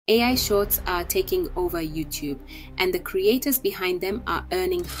AI shorts are taking over YouTube, and the creators behind them are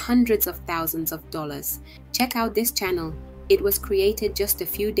earning hundreds of thousands of dollars. Check out this channel. It was created just a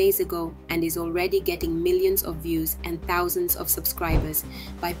few days ago and is already getting millions of views and thousands of subscribers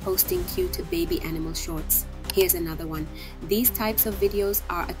by posting cute baby animal shorts. Here's another one. These types of videos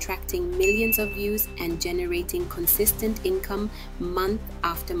are attracting millions of views and generating consistent income month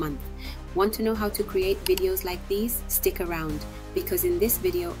after month. Want to know how to create videos like these? Stick around, because in this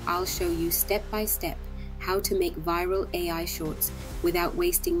video I'll show you step by step how to make viral AI shorts without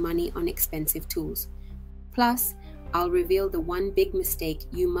wasting money on expensive tools. Plus, I'll reveal the one big mistake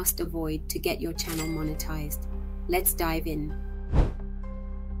you must avoid to get your channel monetized. Let's dive in.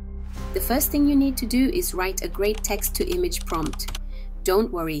 The first thing you need to do is write a great text-to-image prompt.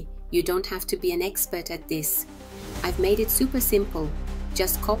 Don't worry, you don't have to be an expert at this. I've made it super simple.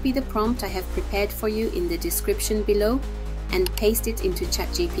 Just copy the prompt I have prepared for you in the description below and paste it into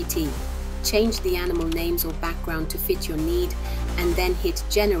ChatGPT. Change the animal names or background to fit your need and then hit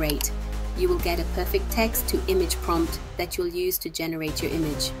generate. You will get a perfect text-to-image prompt that you'll use to generate your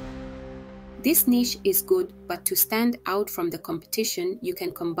image. This niche is good, but to stand out from the competition, you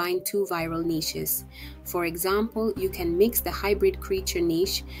can combine two viral niches. For example, you can mix the hybrid creature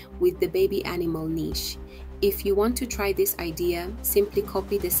niche with the baby animal niche. If you want to try this idea, simply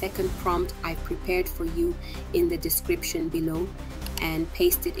copy the second prompt I've prepared for you in the description below and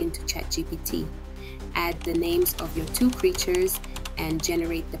paste it into ChatGPT. Add the names of your two creatures and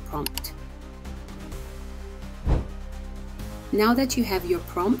generate the prompt. Now that you have your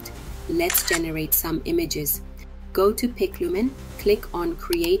prompt, let's generate some images. Go to PicLumen, click on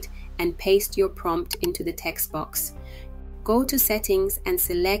Create and paste your prompt into the text box. Go to Settings and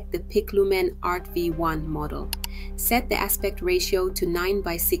select the PicLumen Art V1 model. Set the aspect ratio to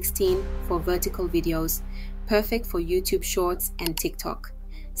 9:16 for vertical videos, perfect for YouTube Shorts and TikTok.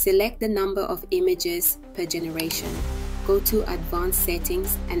 Select the number of images per generation. Go to Advanced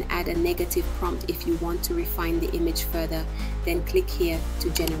Settings and add a negative prompt if you want to refine the image further, then click here to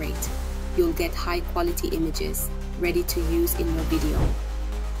generate. You'll get high quality images ready to use in your video.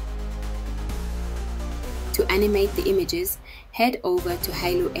 To animate the images, head over to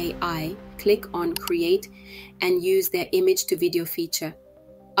Hailuao AI, click on Create and use their image to video feature.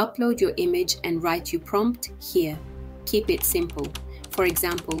 Upload your image and write your prompt here. Keep it simple. For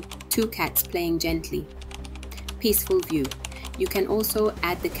example, 2 cats playing gently. Peaceful view. You can also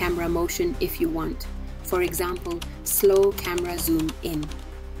add the camera motion if you want. For example, slow camera zoom in.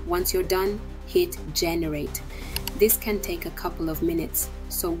 Once you're done, hit generate. This can take a couple of minutes,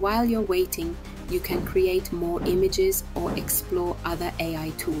 so while you're waiting, you can create more images or explore other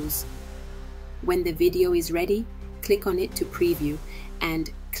AI tools. When the video is ready, click on it to preview and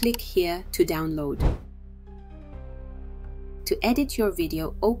click here to download. To edit your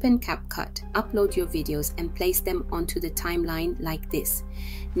video, open CapCut, upload your videos and place them onto the timeline like this.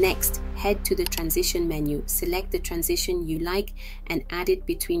 Next, head to the transition menu, select the transition you like and add it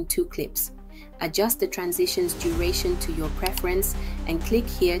between 2 clips. Adjust the transition's duration to your preference and click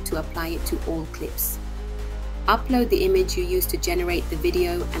here to apply it to all clips. Upload the image you used to generate the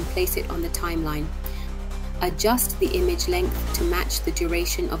video and place it on the timeline. Adjust the image length to match the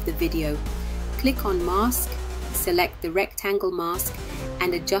duration of the video. Click on Mask, select the rectangle mask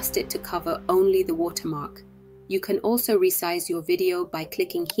and adjust it to cover only the watermark. You can also resize your video by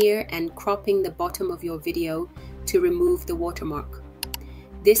clicking here and cropping the bottom of your video to remove the watermark.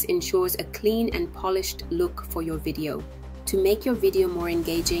 This ensures a clean and polished look for your video. To make your video more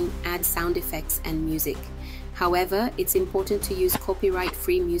engaging, add sound effects and music. However, it's important to use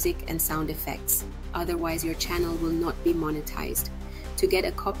copyright-free music and sound effects. Otherwise, your channel will not be monetized. To get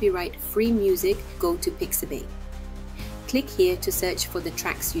a copyright-free music, go to Pixabay. Click here to search for the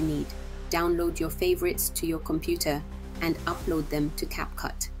tracks you need. Download your favorites to your computer and upload them to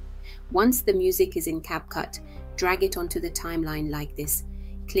CapCut. Once the music is in CapCut, drag it onto the timeline like this.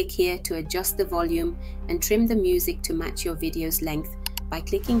 Click here to adjust the volume and trim the music to match your video's length by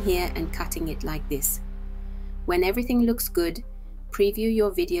clicking here and cutting it like this. When everything looks good, preview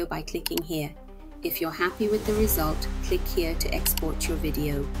your video by clicking here. If you're happy with the result, click here to export your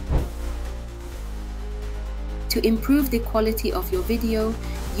video. To improve the quality of your video,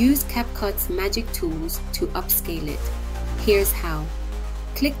 use CapCut's magic tools to upscale it. Here's how.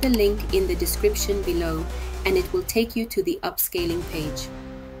 Click the link in the description below and it will take you to the upscaling page.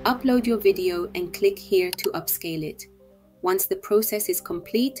 Upload your video and click here to upscale it. Once the process is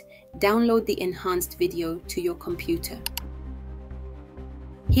complete, download the enhanced video to your computer.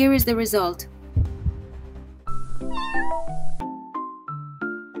 Here is the result.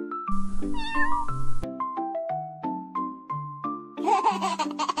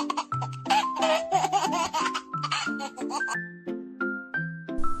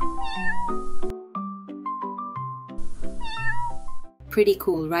 Pretty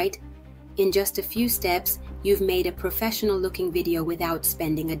cool, right? In just a few steps, you've made a professional-looking video without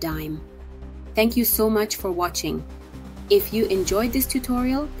spending a dime. Thank you so much for watching. If you enjoyed this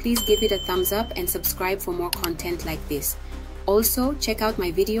tutorial, please give it a thumbs up and subscribe for more content like this. Also, check out my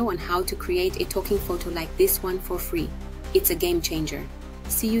video on how to create a talking photo like this one for free. It's a game changer.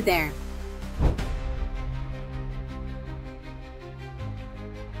 See you there.